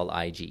 It's called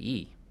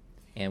IgE,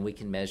 and we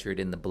can measure it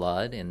in the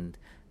blood, and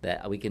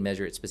that we can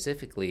measure it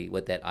specifically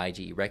what that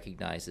IgE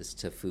recognizes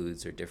to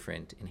foods or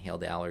different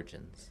inhaled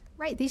allergens.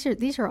 Right.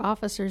 These are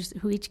officers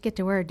who each get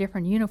to wear a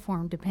different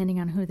uniform depending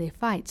on who they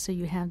fight. So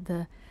you have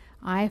the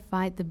I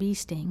fight the bee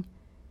sting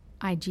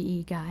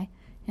IgE guy,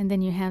 and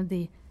then you have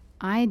the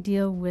I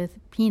deal with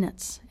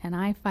peanuts, and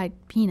I fight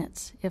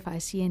peanuts if I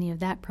see any of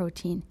that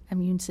protein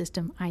immune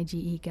system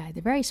IgE guy.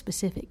 They're very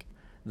specific.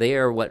 They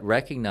are what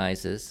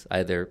recognizes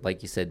either,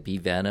 like you said, bee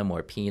venom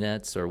or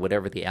peanuts or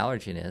whatever the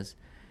allergen is,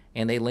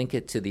 and they link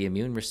it to the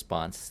immune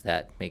response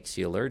that makes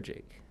you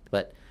allergic.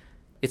 But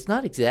it's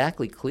not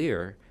exactly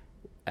clear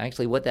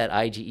actually what that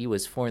IgE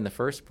was for in the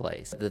first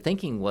place. The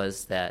thinking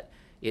was that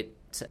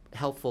it's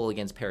helpful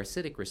against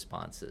parasitic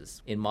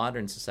responses. In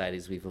modern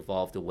societies, we've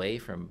evolved away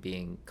from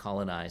being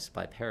colonized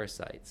by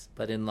parasites.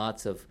 But in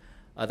lots of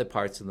other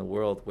parts of the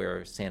world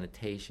where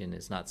sanitation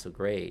is not so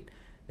great,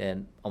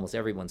 then almost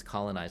everyone's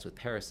colonized with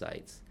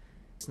parasites.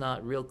 It's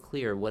not real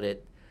clear what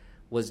it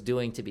was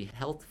doing to be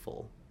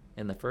healthful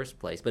in the first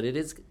place, but it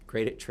is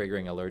great at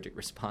triggering allergic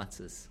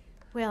responses.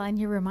 Well, and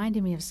you're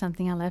reminding me of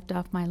something I left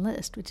off my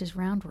list, which is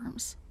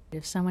roundworms.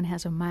 If someone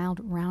has a mild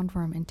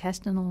roundworm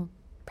intestinal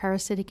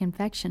parasitic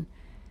infection,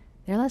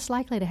 they're less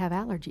likely to have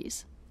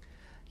allergies.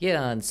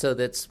 Yeah, and so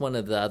that's one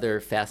of the other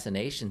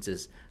fascinations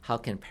is how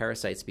can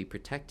parasites be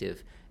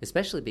protective,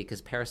 especially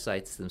because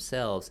parasites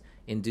themselves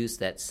induce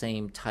that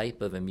same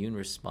type of immune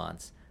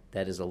response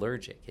that is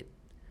allergic. It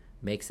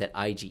makes that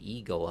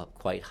IgE go up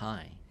quite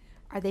high.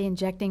 Are they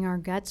injecting our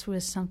guts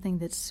with something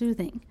that's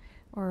soothing?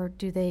 Or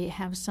do they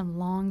have some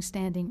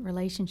long-standing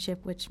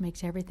relationship which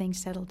makes everything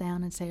settle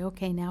down and say,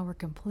 okay, now we're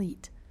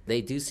complete?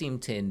 They do seem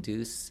to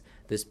induce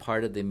this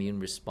part of the immune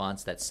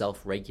response that's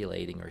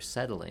self-regulating or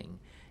settling.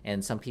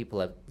 And some people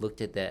have looked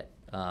at that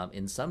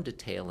in some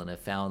detail and have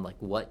found like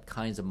what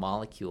kinds of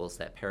molecules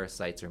that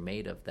parasites are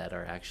made of that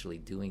are actually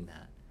doing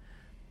that.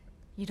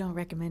 You don't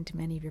recommend to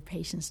many of your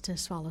patients to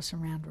swallow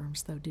some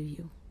roundworms, though, do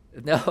you?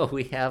 No,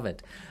 we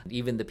haven't.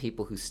 Even the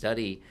people who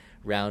study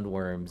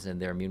roundworms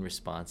and their immune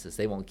responses,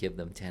 they won't give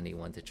them to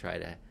anyone to try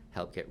to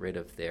help get rid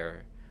of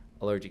their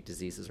allergic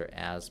diseases or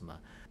asthma.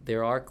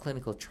 There are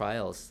clinical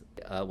trials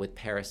with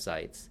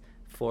parasites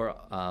for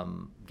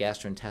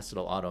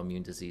gastrointestinal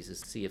autoimmune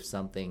diseases to see if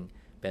something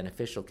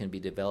beneficial can be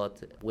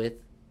developed with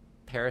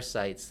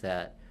parasites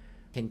that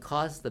can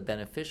cause the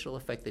beneficial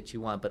effect that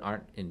you want but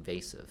aren't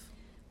invasive.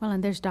 Well,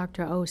 and there's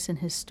Dr. Ose and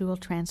his stool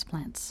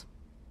transplants.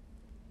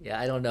 Yeah,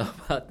 I don't know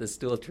about the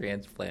stool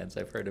transplants.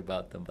 I've heard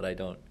about them,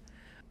 but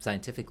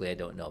scientifically, I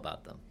don't know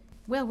about them.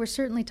 Well, we're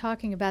certainly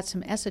talking about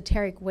some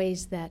esoteric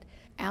ways that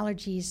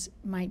allergies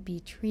might be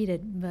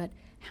treated, but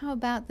how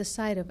about the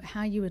side of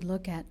how you would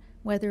look at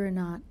whether or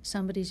not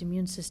somebody's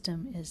immune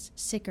system is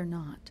sick or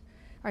not?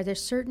 Are there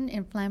certain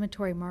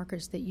inflammatory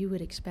markers that you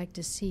would expect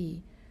to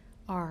see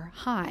are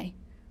high?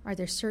 Are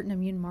there certain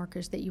immune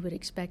markers that you would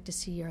expect to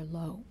see are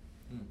low?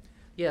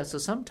 Yeah, so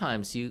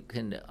sometimes you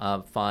can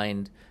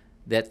find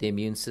that the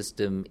immune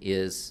system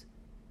is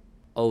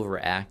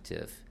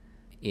overactive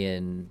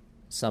in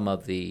some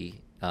of the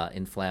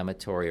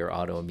inflammatory or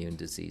autoimmune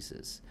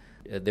diseases.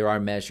 There are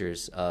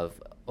measures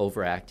of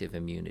overactive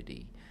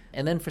immunity.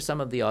 And then for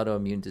some of the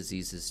autoimmune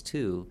diseases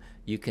too,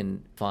 you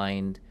can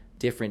find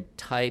different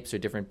types or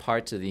different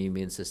parts of the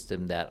immune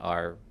system that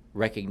are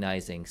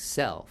recognizing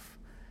self.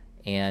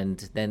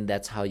 And then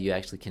that's how you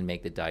actually can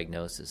make the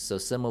diagnosis. So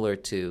similar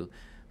to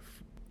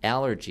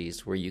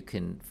allergies, where you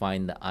can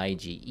find the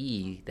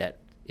IgE that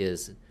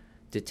is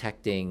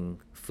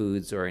detecting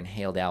foods or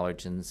inhaled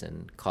allergens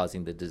and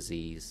causing the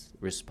disease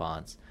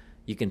response,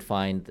 you can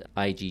find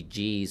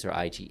IgGs or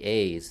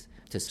IgAs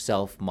to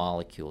self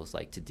molecules,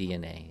 like to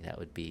DNA. That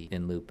would be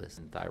in lupus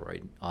and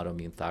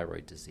autoimmune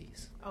thyroid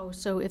disease. Oh,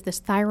 so if this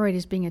thyroid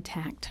is being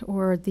attacked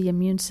or the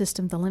immune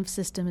system, the lymph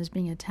system is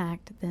being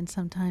attacked, then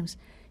sometimes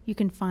you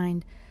can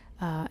find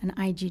an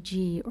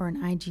IgG or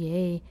an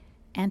IgA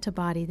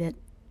antibody that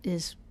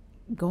is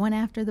going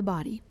after the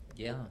body.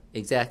 Yeah,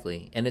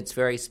 exactly. And it's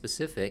very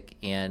specific,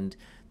 and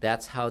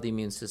that's how the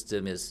immune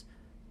system is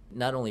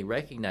not only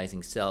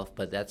recognizing self,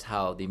 but that's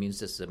how the immune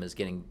system is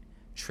getting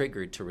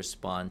triggered to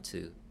respond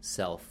to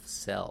self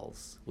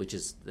cells, which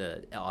is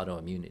the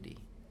autoimmunity.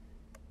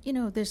 You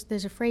know,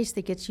 there's a phrase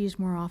that gets used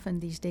more often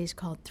these days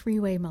called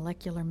three-way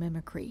molecular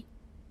mimicry.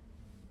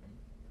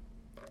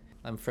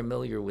 I'm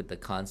familiar with the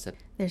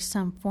concept. There's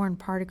some foreign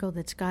particle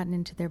that's gotten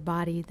into their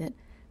body that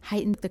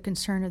heightens the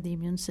concern of the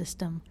immune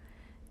system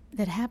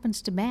that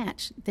happens to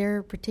match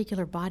their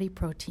particular body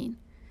protein.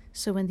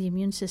 So when the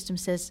immune system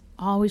says,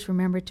 always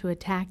remember to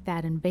attack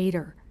that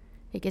invader,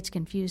 it gets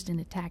confused and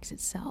attacks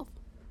itself.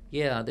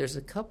 Yeah, there's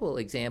a couple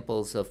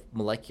examples of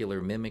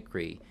molecular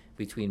mimicry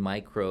between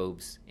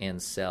microbes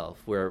and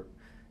self, where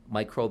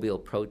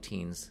microbial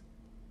proteins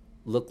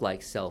look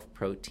like self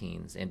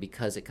proteins, and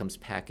because it comes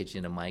packaged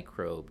in a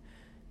microbe,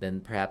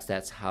 then perhaps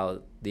that's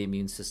how the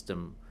immune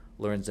system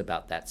learns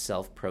about that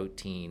self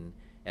protein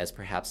as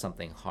perhaps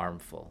something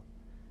harmful,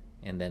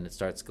 and then it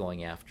starts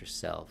going after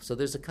self. So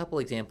there's a couple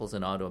examples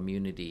in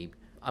autoimmunity.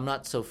 I'm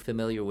not so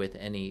familiar with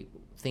any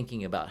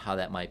thinking about how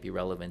that might be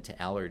relevant to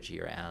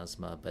allergy or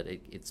asthma, but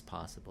it's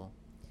possible.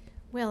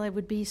 Well, it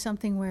would be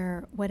something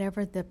where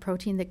whatever the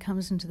protein that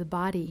comes into the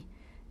body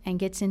and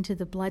gets into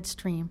the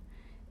bloodstream,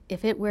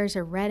 if it wears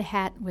a red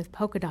hat with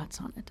polka dots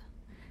on it,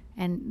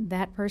 and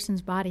that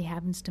person's body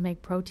happens to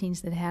make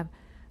proteins that have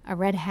a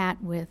red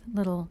hat with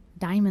little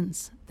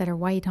diamonds that are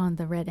white on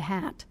the red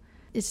hat,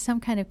 it's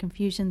some kind of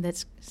confusion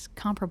that's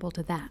comparable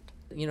to that.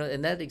 You know,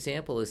 and that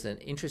example is an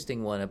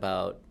interesting one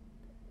about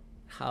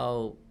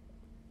how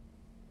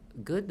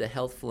good the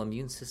healthful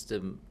immune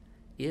system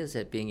is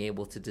at being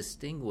able to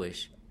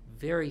distinguish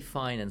very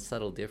fine and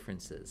subtle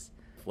differences,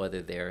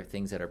 whether they're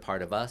things that are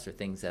part of us or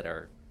things that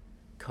are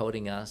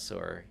coating us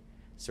or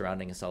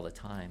surrounding us all the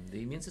time.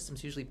 The immune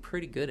system's usually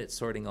pretty good at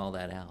sorting all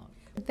that out.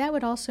 That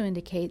would also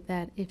indicate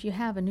that if you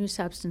have a new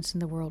substance in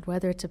the world,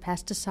 whether it's a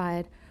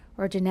pesticide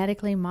or a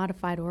genetically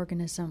modified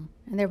organism,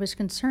 and there was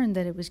concern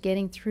that it was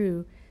getting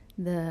through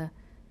the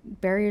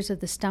barriers of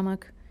the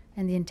stomach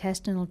and the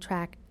intestinal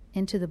tract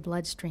into the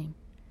bloodstream,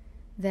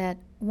 that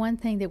one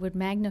thing that would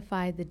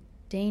magnify the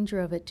danger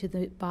of it to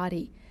the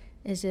body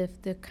is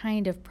if the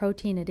kind of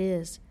protein it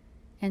is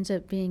ends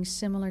up being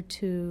similar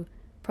to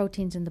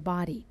proteins in the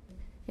body.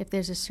 If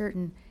there's a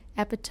certain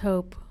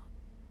epitope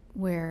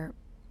where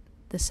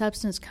the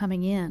substance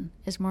coming in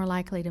is more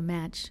likely to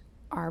match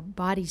our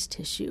body's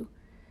tissue,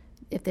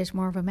 if there's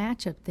more of a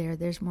matchup there,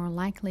 there's more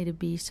likely to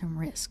be some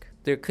risk.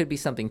 There could be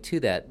something to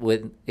that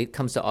when it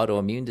comes to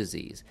autoimmune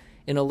disease.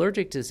 In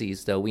allergic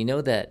disease, though, we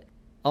know that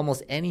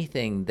almost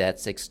anything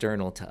that's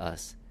external to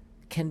us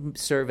can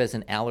serve as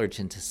an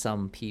allergen to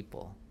some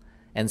people.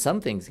 And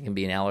some things can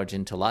be an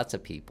allergen to lots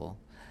of people.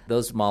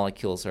 Those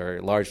molecules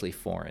are largely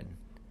foreign.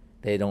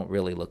 They don't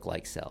really look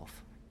like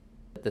self.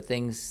 The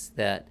things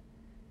that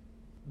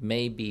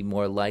may be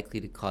more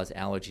likely to cause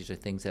allergies are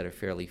things that are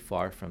fairly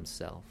far from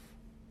self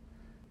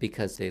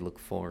because they look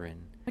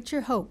foreign. What's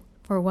your hope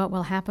for what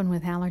will happen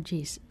with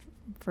allergies?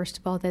 First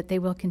of all, that they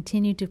will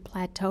continue to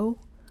plateau?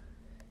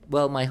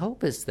 Well, my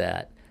hope is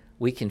that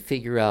we can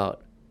figure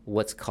out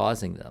what's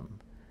causing them.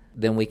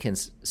 Then we can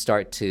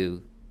start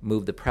to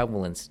move the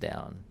prevalence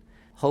down,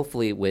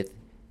 hopefully with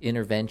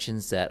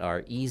interventions that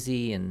are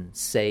easy and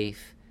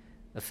safe,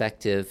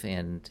 effective,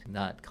 and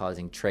not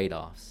causing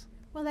trade-offs.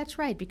 Well, that's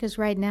right, because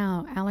right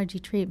now allergy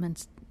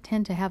treatments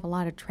tend to have a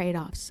lot of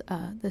trade-offs.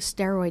 The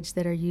steroids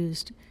that are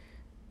used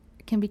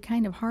can be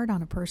kind of hard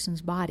on a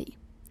person's body.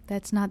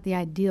 That's not the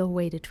ideal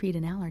way to treat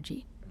an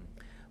allergy.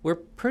 We're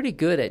pretty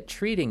good at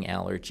treating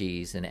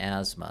allergies and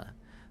asthma.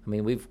 I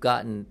mean, we've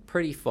gotten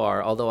pretty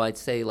far, although I'd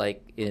say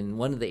like in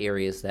one of the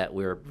areas that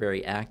we're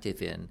very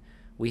active in,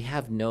 we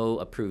have no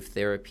approved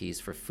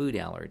therapies for food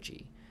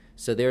allergy.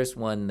 So there's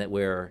one that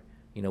where,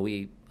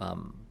 we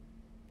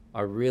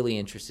are really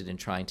interested in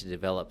trying to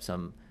develop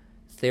some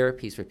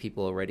therapies for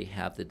people who already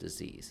have the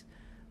disease.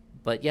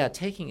 But yeah,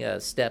 taking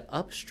a step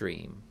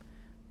upstream,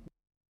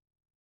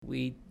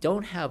 we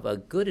don't have a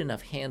good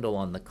enough handle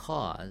on the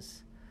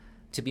cause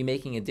to be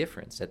making a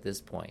difference at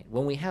this point.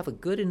 When we have a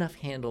good enough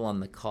handle on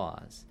the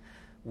cause,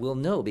 we'll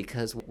know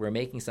because we're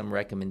making some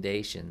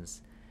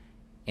recommendations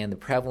and the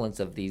prevalence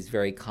of these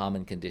very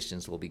common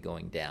conditions will be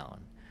going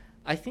down.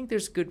 I think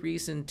there's good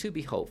reason to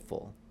be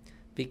hopeful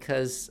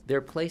because there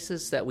are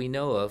places that we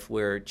know of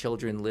where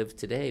children live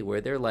today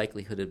where their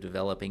likelihood of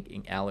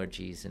developing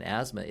allergies and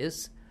asthma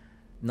is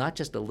not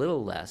just a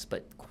little less,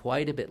 but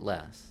quite a bit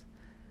less.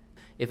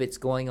 If it's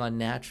going on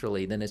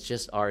naturally, then it's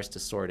just ours to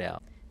sort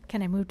out.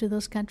 Can I move to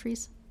those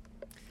countries?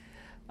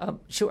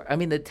 Sure. I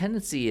mean, the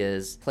tendency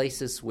is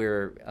places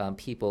where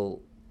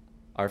people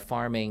are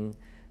farming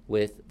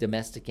with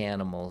domestic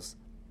animals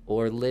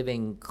or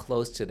living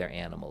close to their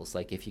animals.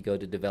 Like if you go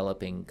to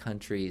developing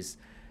countries,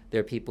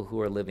 there are people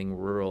who are living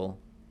rural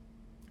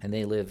and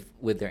they live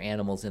with their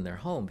animals in their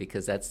home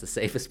because that's the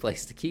safest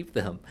place to keep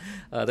them.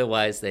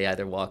 Otherwise, they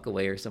either walk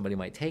away or somebody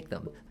might take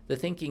them. The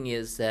thinking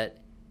is that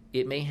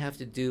it may have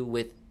to do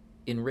with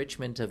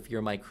enrichment of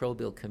your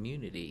microbial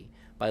community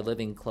by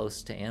living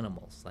close to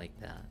animals like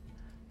that.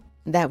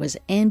 That was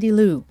Andy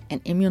Liu,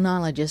 an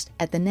immunologist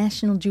at the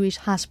National Jewish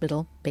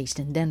Hospital based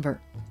in Denver.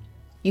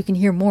 You can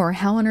hear more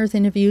How on Earth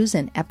interviews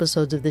and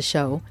episodes of the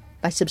show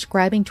by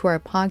subscribing to our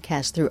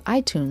podcast through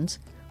iTunes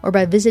or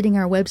by visiting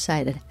our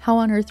website at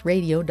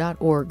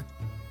howonearthradio.org.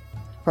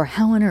 For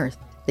How on Earth,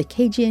 the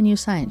KGNU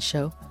Science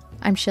Show,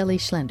 I'm Shelley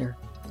Schlender.